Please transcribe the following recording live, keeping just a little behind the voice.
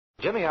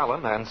Jimmy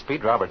Allen and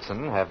Speed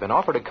Robertson have been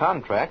offered a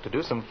contract to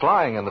do some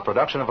flying in the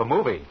production of a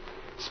movie.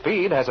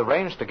 Speed has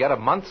arranged to get a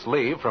month's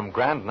leave from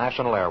Grand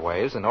National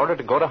Airways in order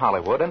to go to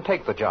Hollywood and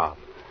take the job.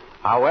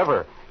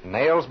 However,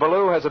 Nails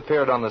Ballou has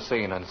appeared on the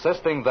scene,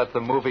 insisting that the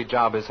movie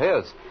job is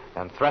his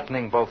and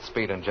threatening both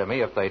Speed and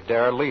Jimmy if they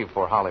dare leave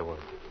for Hollywood.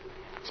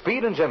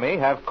 Speed and Jimmy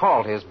have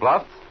called his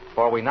bluff,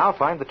 for we now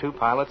find the two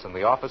pilots in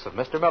the office of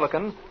Mr.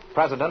 Milliken,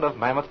 president of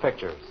Mammoth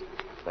Pictures.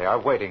 They are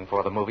waiting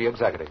for the movie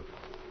executive.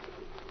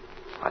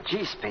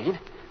 Gee, Speed,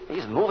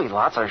 these movie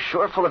lots are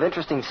sure full of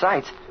interesting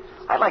sights.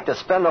 I'd like to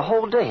spend the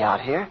whole day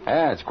out here.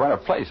 Yeah, it's quite a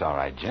place, all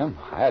right, Jim.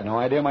 I had no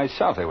idea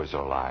myself they were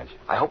so large.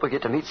 I hope we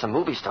get to meet some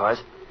movie stars.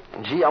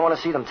 And, gee, I want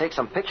to see them take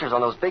some pictures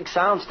on those big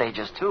sound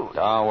stages, too.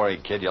 Don't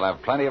worry, kid. You'll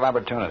have plenty of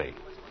opportunity.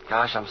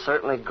 Gosh, I'm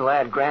certainly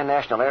glad Grand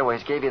National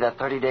Airways gave you that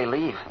 30-day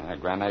leave.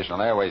 Grand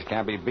National Airways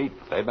can't be beat.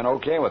 They've been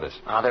okay with us.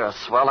 Oh, they're a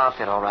swell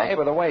outfit, all right. Hey,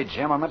 by the way,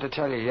 Jim, I meant to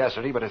tell you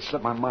yesterday, but it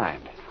slipped my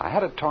mind. I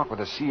had a talk with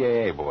the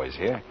CAA boys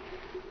here.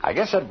 I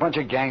guess that bunch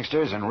of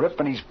gangsters and Rip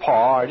and his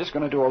paw are just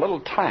going to do a little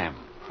time.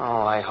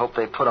 Oh, I hope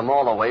they put them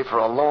all away for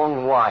a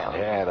long while.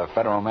 Yeah, the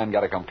federal men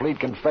got a complete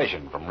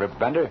confession from Rip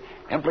Bender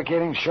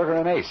implicating Sugar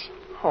and Ace.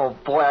 Oh,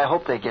 boy, I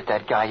hope they get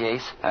that guy,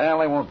 Ace. Well,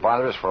 they won't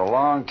bother us for a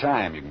long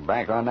time. You can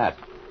bank on that.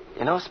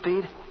 You know,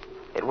 Speed,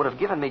 it would have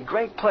given me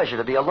great pleasure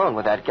to be alone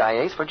with that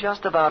guy, Ace, for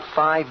just about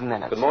 5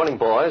 minutes. Good morning,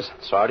 boys.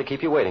 Sorry to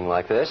keep you waiting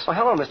like this. Oh,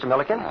 hello, Mr.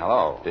 Milliken.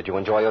 Hello. Did you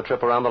enjoy your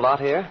trip around the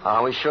lot here?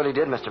 Oh, we surely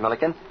did, Mr.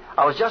 Milliken.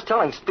 I was just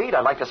telling Speed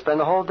I'd like to spend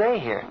the whole day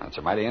here. That's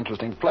a mighty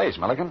interesting place,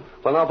 Milliken.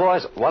 Well, now,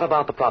 boys, what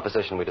about the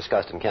proposition we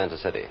discussed in Kansas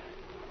City?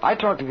 I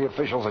talked to the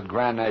officials at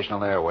Grand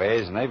National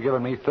Airways, and they've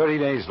given me 30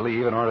 days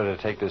leave in order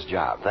to take this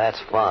job. That's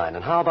fine.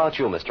 And how about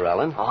you, Mr.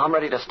 Allen? Oh, I'm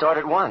ready to start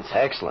at once.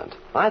 Excellent.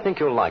 I think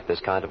you'll like this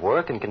kind of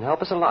work and can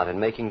help us a lot in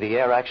making the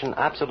air action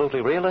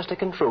absolutely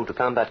realistic and true to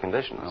combat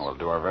conditions. Well, we'll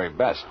do our very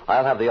best.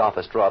 I'll have the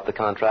office draw up the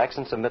contracts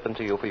and submit them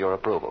to you for your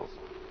approval.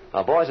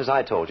 Now, boys, as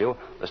I told you,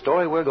 the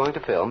story we're going to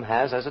film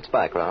has as its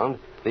background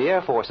the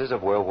Air Forces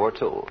of World War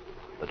II.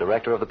 The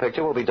director of the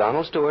picture will be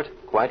Donald Stewart,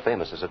 quite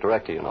famous as a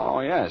director, you know. Oh,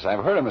 yes,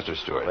 I've heard of Mr.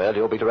 Stewart. Well,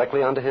 you'll be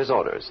directly under his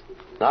orders.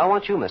 Now, I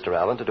want you, Mr.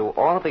 Allen, to do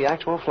all of the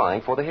actual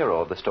flying for the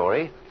hero of the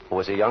story, who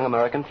is a young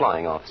American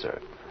flying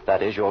officer.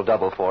 That is, you'll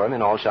double for him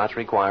in all shots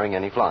requiring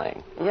any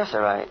flying. Yes,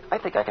 sir, I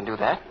think I can do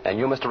that. And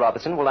you, Mr.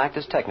 Robertson, will act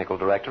as technical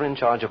director in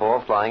charge of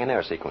all flying and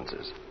air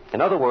sequences.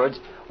 In other words,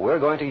 we're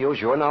going to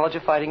use your knowledge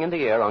of fighting in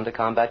the air under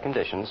combat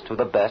conditions to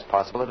the best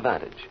possible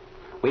advantage.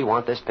 We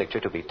want this picture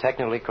to be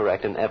technically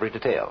correct in every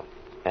detail.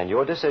 And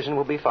your decision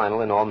will be final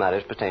in all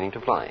matters pertaining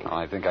to flying.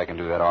 I think I can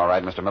do that all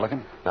right, Mr.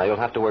 Milliken. Now, you'll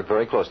have to work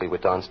very closely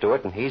with Don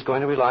Stewart, and he's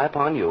going to rely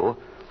upon you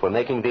for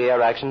making the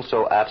air action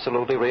so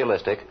absolutely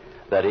realistic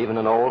that even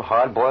an old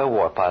hard-boiled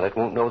war pilot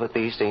won't know that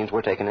these scenes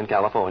were taken in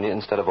California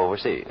instead of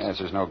overseas. Yes,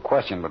 there's no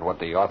question but what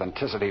the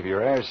authenticity of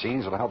your air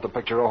scenes will help the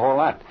picture a whole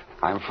lot.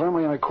 I'm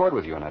firmly in accord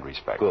with you in that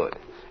respect. Good.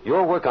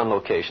 You'll work on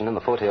location in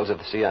the foothills of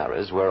the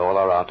Sierras, where all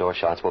our outdoor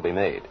shots will be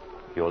made.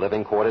 Your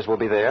living quarters will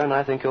be there, and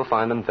I think you'll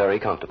find them very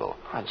comfortable.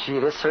 Oh, gee,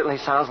 this certainly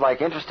sounds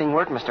like interesting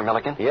work, Mr.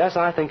 Milliken. Yes,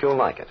 I think you'll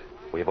like it.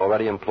 We've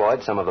already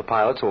employed some of the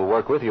pilots who will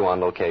work with you on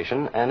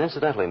location, and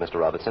incidentally, Mr.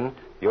 Robertson,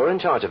 you're in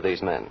charge of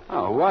these men.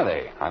 Oh, who are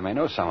they? I may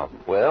know some of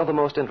them. Well, the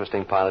most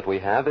interesting pilot we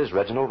have is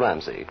Reginald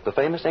Ramsey, the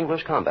famous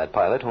English combat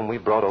pilot whom we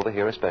brought over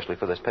here especially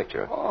for this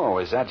picture. Oh,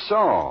 is that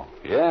so?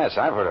 Yes,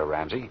 I've heard of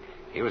Ramsey.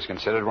 He was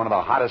considered one of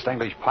the hottest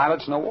English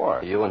pilots in the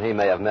war. You and he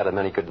may have met a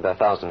many good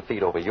 1,000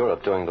 feet over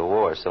Europe during the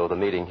war, so the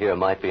meeting here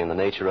might be in the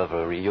nature of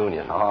a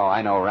reunion. Oh,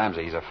 I know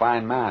Ramsey. He's a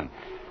fine man.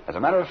 As a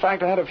matter of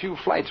fact, I had a few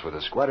flights with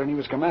the squadron he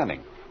was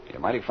commanding. He's a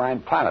mighty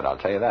fine pilot, I'll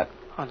tell you that.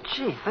 Oh,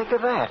 gee, think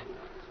of that.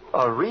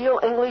 A real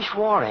English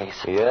war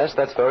ace. Yes,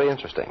 that's very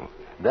interesting.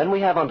 Then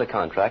we have under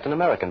contract an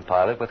American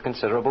pilot with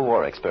considerable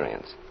war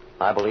experience.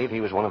 I believe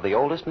he was one of the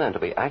oldest men to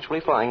be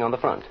actually flying on the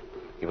front.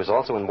 He was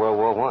also in World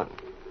War I.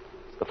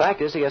 The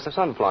fact is, he has a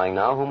son flying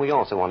now, whom we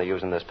also want to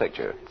use in this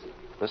picture.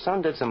 The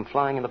son did some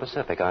flying in the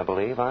Pacific, I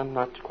believe. I'm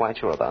not quite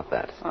sure about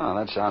that. Oh,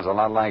 that sounds a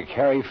lot like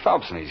Harry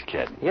Phelps and his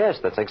kid. Yes,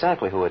 that's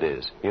exactly who it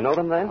is. You know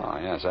them, then? Oh,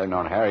 yes, I've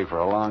known Harry for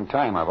a long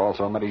time. I've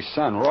also met his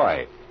son,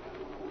 Roy.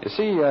 You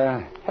see,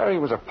 Harry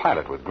was a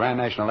pilot with Grand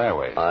National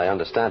Airways. I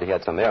understand he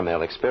had some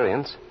airmail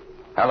experience.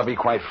 Well, to be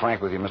quite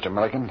frank with you, Mr.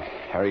 Milliken,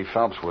 Harry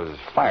Phelps was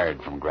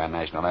fired from Grand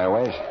National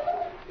Airways.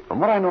 From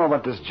what I know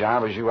about this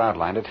job, as you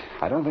outlined it,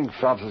 I don't think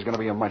Phelps is going to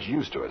be of much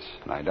use to us.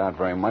 And I doubt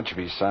very much if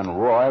his son,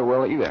 Roy,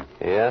 will either.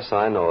 Yes,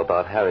 I know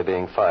about Harry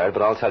being fired,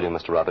 but I'll tell you,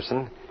 Mr.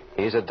 Robertson,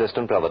 he's a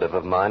distant relative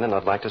of mine, and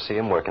I'd like to see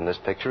him work in this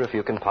picture if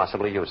you can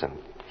possibly use him.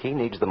 He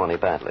needs the money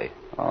badly.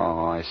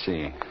 Oh, I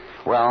see.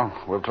 Well,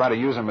 we'll try to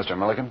use him, Mr.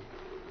 Milliken.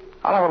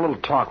 I'll have a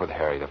little talk with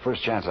Harry the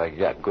first chance I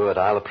get. Good.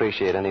 I'll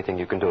appreciate anything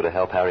you can do to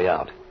help Harry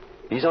out.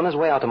 He's on his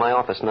way out to my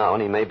office now,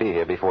 and he may be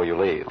here before you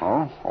leave.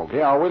 Oh,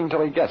 okay. I'll wait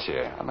until he gets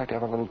here. I'd like to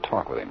have a little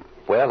talk with him.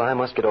 Well, I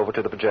must get over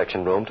to the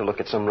projection room to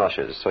look at some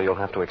rushes, so you'll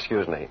have to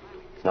excuse me.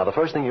 Now, the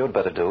first thing you'd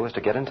better do is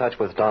to get in touch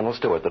with Donald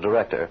Stewart, the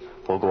director,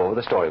 who'll go over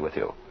the story with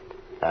you.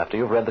 After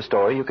you've read the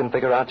story, you can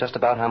figure out just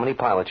about how many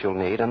pilots you'll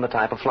need and the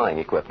type of flying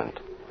equipment.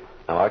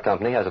 Now, our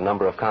company has a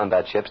number of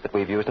combat ships that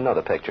we've used in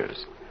other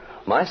pictures.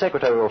 My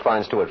secretary will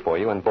find Stewart for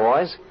you, and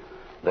boys,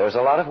 there's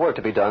a lot of work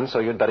to be done, so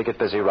you'd better get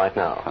busy right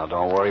now. Now,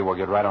 don't worry, we'll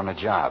get right on the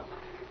job.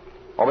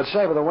 Oh, but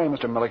say, by the way,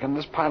 Mr. Milliken,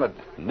 this pilot,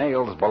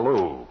 Nails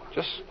Ballou,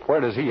 just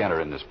where does he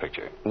enter in this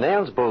picture?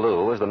 Nails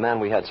Ballou is the man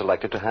we had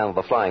selected to handle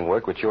the flying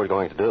work which you were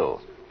going to do.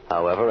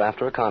 However,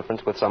 after a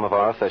conference with some of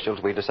our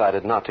officials, we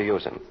decided not to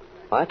use him.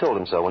 I told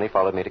him so when he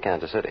followed me to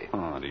Kansas City.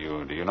 Oh, do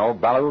you know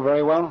Ballou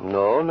very well?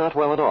 No, not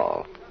well at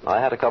all.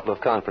 I had a couple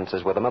of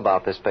conferences with him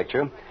about this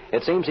picture.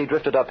 It seems he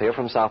drifted up here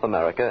from South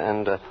America,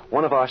 and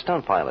one of our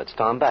stunt pilots,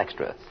 Tom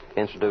Baxter,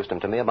 introduced him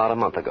to me about a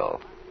month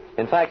ago.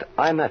 In fact,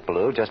 I met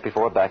Ballou just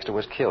before Baxter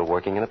was killed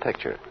working in a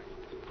picture.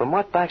 From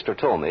what Baxter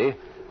told me,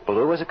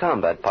 Ballou was a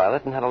combat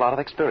pilot and had a lot of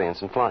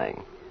experience in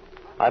flying.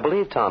 I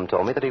believe Tom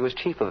told me that he was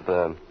chief of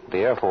the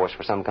Air Force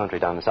for some country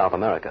down in South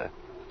America.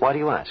 Why do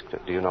you ask?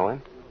 Do you know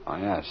him? Oh,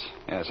 yes.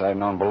 Yes, I've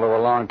known Ballou a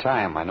long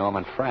time. I know him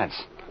in France.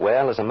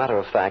 Well, as a matter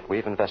of fact,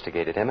 we've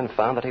investigated him and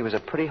found that he was a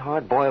pretty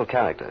hard-boiled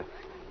character.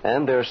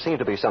 And there seemed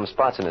to be some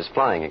spots in his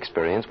flying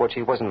experience which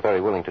he wasn't very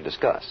willing to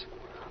discuss.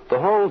 The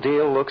whole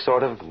deal looked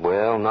sort of,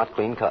 well, not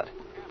clean-cut.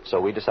 So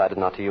we decided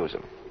not to use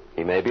him.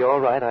 He may be all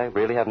right. I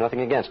really have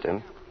nothing against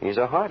him. He's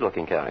a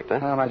hard-looking character.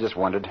 Well, I just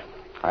wondered.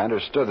 I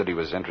understood that he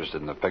was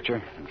interested in the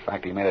picture. In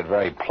fact, he made it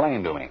very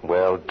plain to me.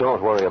 Well,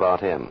 don't worry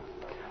about him.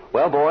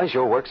 Well, boys,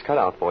 your work's cut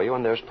out for you,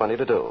 and there's plenty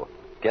to do.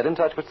 Get in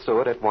touch with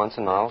Stewart at once,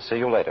 and I'll see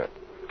you later.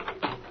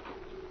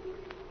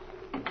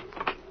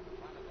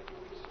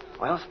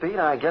 Well, Speed,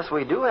 I guess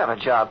we do have a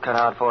job cut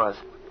out for us.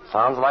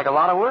 Sounds like a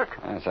lot of work.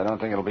 Yes, I don't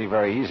think it'll be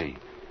very easy.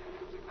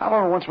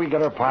 However, once we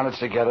get our pilots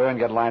together and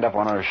get lined up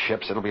on our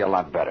ships, it'll be a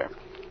lot better.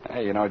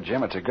 Hey, you know,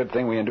 Jim, it's a good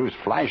thing we induced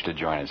Flash to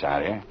join us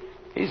out here.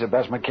 He's the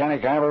best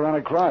mechanic I ever run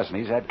across, and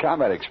he's had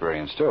combat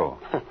experience, too.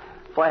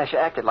 Flash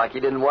acted like he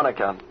didn't want to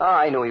come. Oh,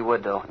 I knew he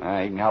would, though.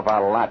 He can help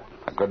out a lot.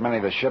 A good many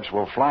of the ships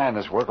we'll fly in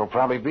this work will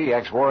probably be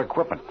ex-war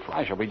equipment.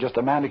 Flash will be just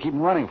the man to keep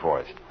them running for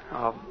us.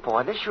 Oh,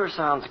 boy, this sure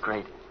sounds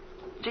great.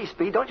 Gee,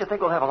 Speed, don't you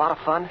think we'll have a lot of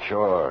fun?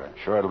 Sure.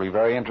 It'll be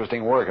very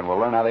interesting work, and we'll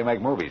learn how they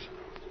make movies.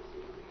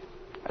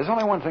 There's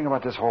only one thing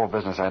about this whole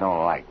business I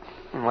don't like.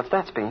 What's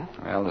that, Speed?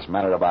 Well, this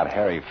matter about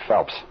Harry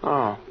Phelps.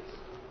 Oh.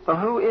 Well,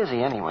 who is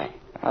he, anyway?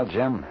 Well,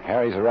 Jim,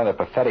 Harry's a rather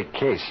pathetic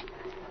case.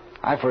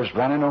 I first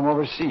ran into him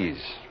overseas.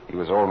 He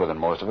was older than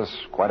most of us,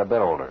 quite a bit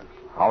older.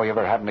 How he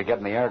ever happened to get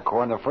in the Air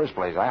Corps in the first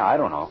place, I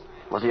don't know.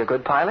 Was he a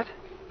good pilot?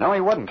 No,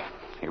 he wasn't.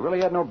 He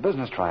really had no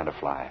business trying to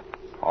fly.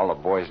 All the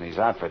boys in his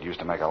outfit used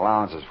to make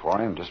allowances for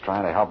him, just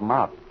trying to help him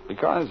out.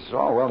 Because,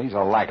 he's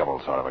a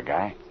likable sort of a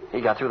guy.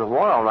 He got through the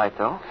war all right,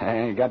 though.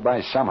 He got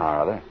by somehow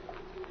or other.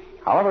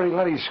 However, he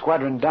let his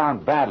squadron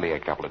down badly a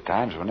couple of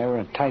times when they were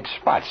in tight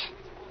spots.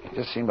 He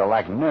just seemed to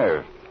lack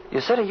nerve.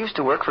 You said he used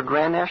to work for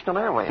Grand National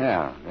Airways.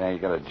 Yeah, he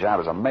got a job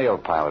as a mail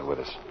pilot with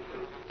us.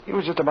 He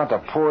was just about the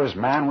poorest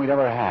man we'd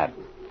ever had.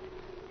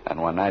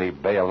 And one night he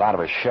bailed out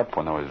of a ship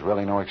when there was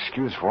really no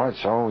excuse for it,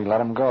 so we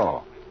let him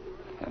go.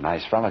 A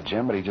nice fella,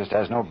 Jim, but he just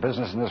has no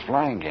business in this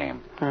flying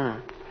game.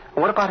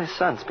 What about his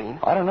son, Speed?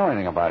 I don't know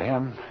anything about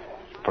him.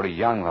 Pretty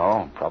young,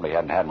 though. Probably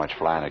hadn't had much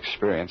flying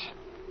experience.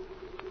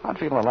 I'd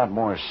feel a lot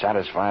more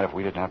satisfied if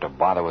we didn't have to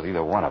bother with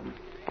either one of them.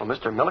 Well,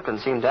 Mr. Milliken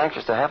seemed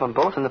anxious to have them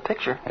both in the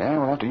picture. Yeah,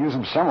 we'll have to use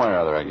them somewhere or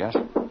other, I guess.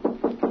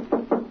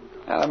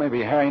 Yeah, that may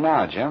be Harry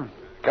now, Jim.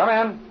 Come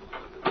in.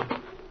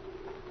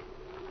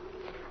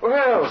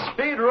 Well,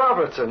 Speed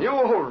Robertson, you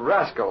old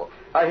rascal.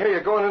 I hear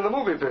you're going in the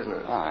movie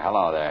business. Oh,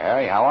 hello there,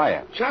 Harry. How are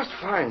you? Just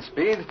fine,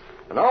 Speed.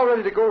 And all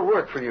ready to go to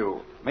work for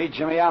you. Meet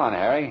Jimmy Allen,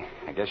 Harry.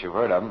 I guess you've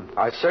heard of him.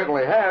 I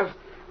certainly have.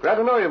 Glad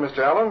to know you, Mr.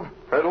 Allen.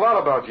 Heard a lot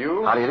about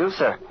you. How do you do,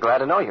 sir? Glad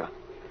to know you.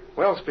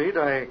 Well, Speed,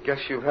 I guess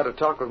you've had a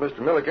talk with Mr.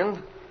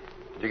 Milliken.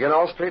 Did you get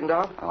all straightened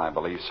out? Well, I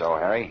believe so,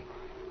 Harry.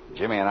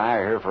 Jimmy and I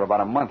are here for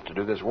about a month to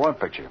do this war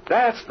picture.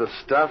 That's the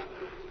stuff.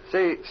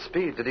 Say,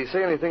 Speed, did he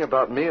say anything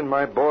about me and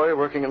my boy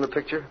working in the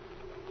picture?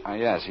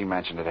 Yes, he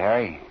mentioned it,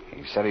 Harry.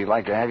 He said he'd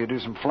like to have you do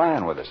some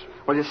flying with us.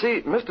 Well, you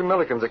see, Mr.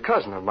 Milliken's a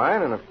cousin of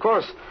mine, and of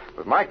course,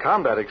 with my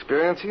combat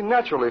experience, he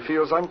naturally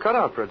feels I'm cut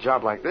out for a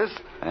job like this.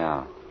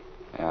 Yeah.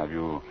 Have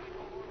you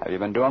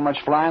been doing much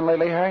flying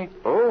lately, Harry?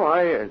 Oh,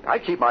 I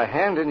keep my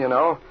hand in, you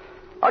know.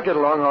 I'll get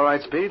along all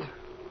right, Speed.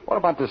 What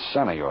about this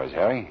son of yours,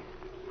 Harry?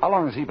 How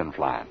long has he been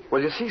flying?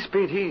 Well, you see,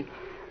 Speed, he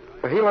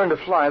learned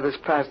to fly this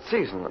past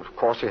season. Of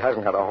course, he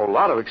hasn't got a whole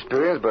lot of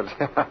experience, but,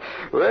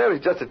 well,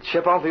 he's just a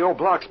chip off the old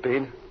block,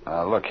 Speed.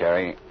 Look,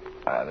 Harry,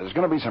 there's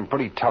going to be some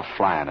pretty tough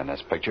flying in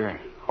this picture.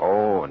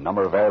 Oh, a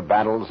number of air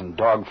battles and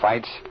dog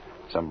fights,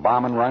 some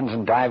bombing runs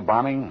and dive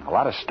bombing, a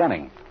lot of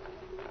stunning.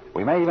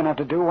 We may even have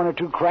to do one or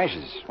two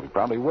crashes. We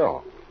probably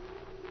will.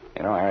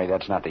 You know, Harry,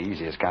 that's not the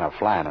easiest kind of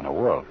flying in the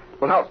world.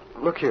 Well, now,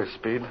 look here,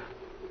 Speed.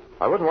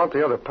 I wouldn't want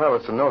the other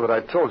pilots to know that I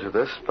told you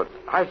this, but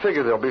I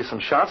figure there'll be some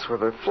shots where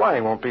the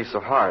flying won't be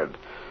so hard.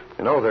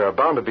 You know, there are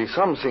bound to be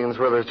some scenes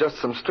where there's just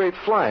some straight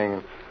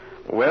flying.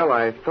 Well,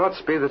 I thought,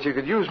 Speed, that you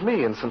could use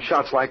me in some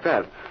shots like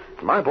that.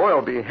 My boy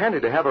will be handy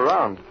to have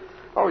around.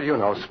 Oh, you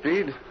know,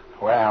 Speed.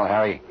 Well,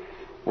 Harry,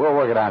 we'll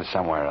work it out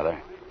somewhere or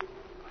other.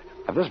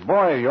 If this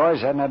boy of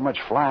yours hadn't had much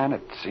flying,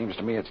 it seems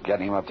to me it's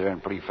getting him up there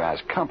in pretty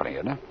fast company,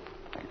 isn't it?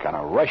 And kind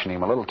of rushing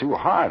him a little too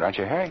hard, aren't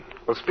you, Harry?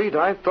 Well, Speed,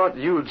 I thought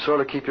you'd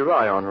sort of keep your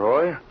eye on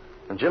Roy.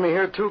 And Jimmy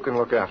here, too, can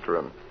look after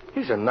him.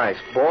 He's a nice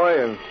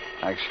boy, and...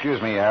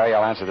 Excuse me, Harry.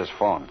 I'll answer this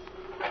phone.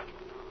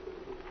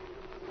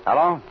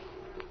 Hello?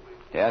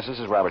 Yes, this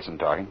is Robertson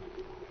talking.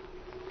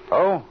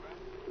 Oh?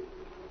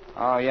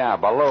 Oh, yeah,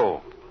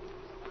 Ballou.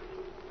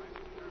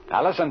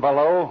 Now, listen,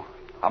 Ballou.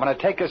 I'm going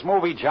to take this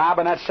movie job,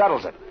 and that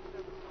settles it.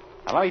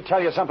 Now, let me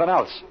tell you something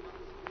else.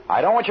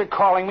 I don't want you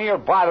calling me or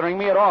bothering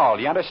me at all.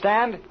 Do you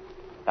understand?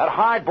 That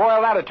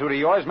hard-boiled attitude of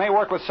yours may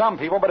work with some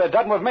people, but it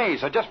doesn't with me,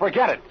 so just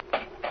forget it.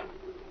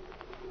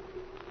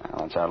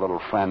 Well, that's our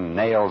little friend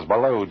Nails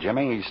Ballou,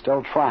 Jimmy. He's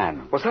still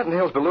trying. Was that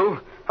Nails Ballou?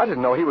 I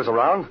didn't know he was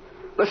around.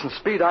 Listen,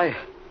 Speed, I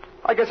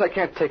guess I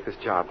can't take this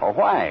job. Oh,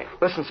 why?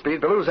 Listen,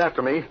 Speed, Ballou's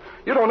after me.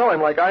 You don't know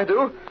him like I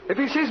do. If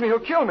he sees me, he'll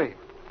kill me.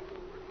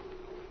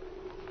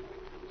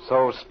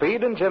 So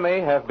Speed and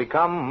Jimmy have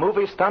become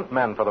movie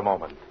stuntmen for the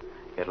moment.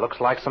 It looks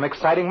like some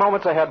exciting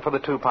moments ahead for the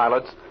two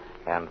pilots.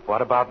 And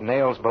what about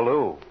Nails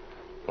Ballou?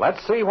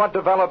 Let's see what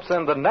develops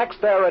in the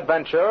next air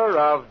adventure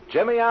of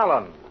Jimmy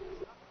Allen.